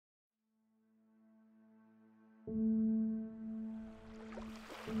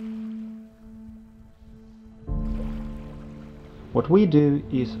What we do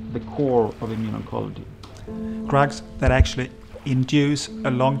is the core of immuno-oncology. Drugs that actually induce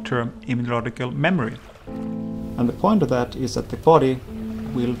a long-term immunological memory. And the point of that is that the body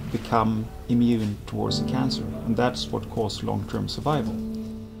will become immune towards the cancer, and that's what causes long-term survival.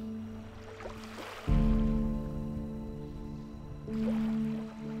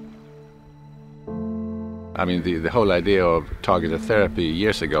 I mean, the whole idea of targeted therapy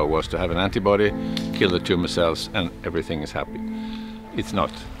years ago was to have an antibody, kill the tumor cells, and everything is happy. It's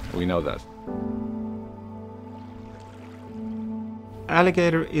not. We know that.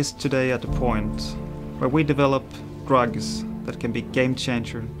 Alligator is today at a point where we develop drugs that can be game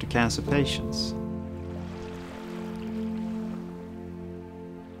changer to cancer patients.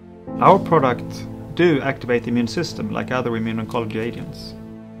 Our products do activate the immune system like other immuno-oncology agents,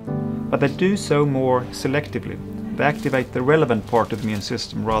 but they do so more selectively. They activate the relevant part of the immune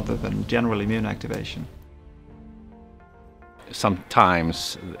system rather than general immune activation.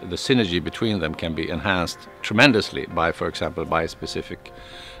 Sometimes the synergy between them can be enhanced tremendously by, for example, bispecific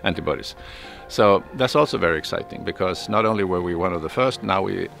antibodies. So that's also very exciting, because not only were we one of the first, now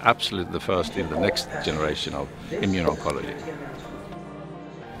we're absolutely the first in the next generation of immuno-oncology.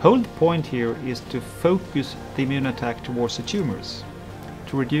 Whole point here is to focus the immune attack towards the tumors,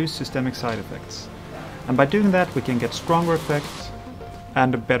 to reduce systemic side effects. And by doing that, we can get stronger effects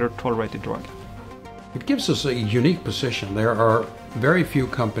and a better tolerated drug. It gives us a unique position. There are very few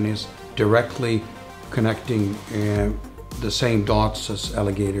companies directly connecting the same dots as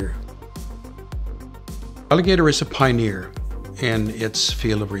Alligator. Alligator is a pioneer in its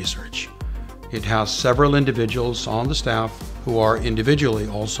field of research. It has several individuals on the staff who are individually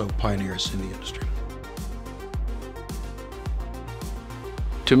also pioneers in the industry.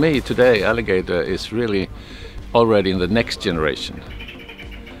 To me, today, Alligator is really already in the next generation.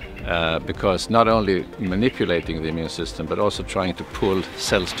 Because not only manipulating the immune system, but also trying to pull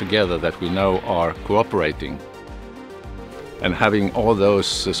cells together that we know are cooperating. And having all those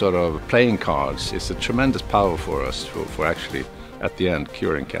sort of playing cards is a tremendous power for us for actually, at the end,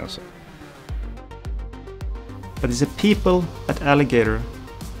 curing cancer. But it's the people at Alligator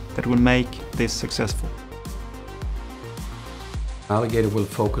that will make this successful. Alligator will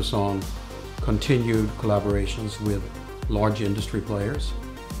focus on continued collaborations with large industry players,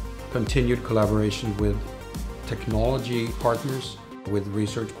 continued collaboration with technology partners, with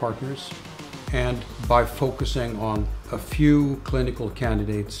research partners, and by focusing on a few clinical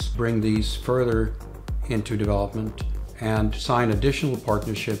candidates, bring these further into development and sign additional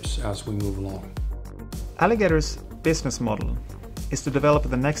partnerships as we move along. Alligator's business model is to develop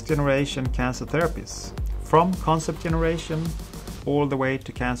the next generation cancer therapies, from concept generation all the way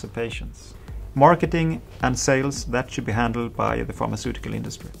to cancer patients. Marketing and sales, that should be handled by the pharmaceutical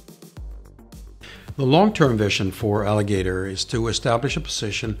industry. The long-term vision for Alligator is to establish a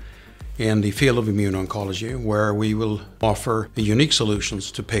position in the field of immuno-oncology where we will offer unique solutions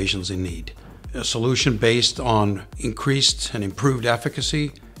to patients in need. A solution based on increased and improved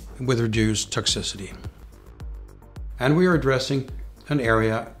efficacy with reduced toxicity. And we are addressing an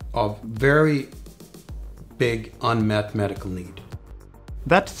area of very big unmet medical need.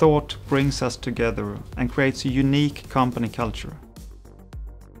 That thought brings us together and creates a unique company culture.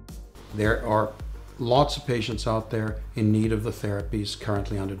 There are lots of patients out there in need of the therapies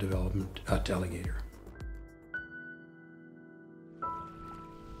currently under development at Alligator.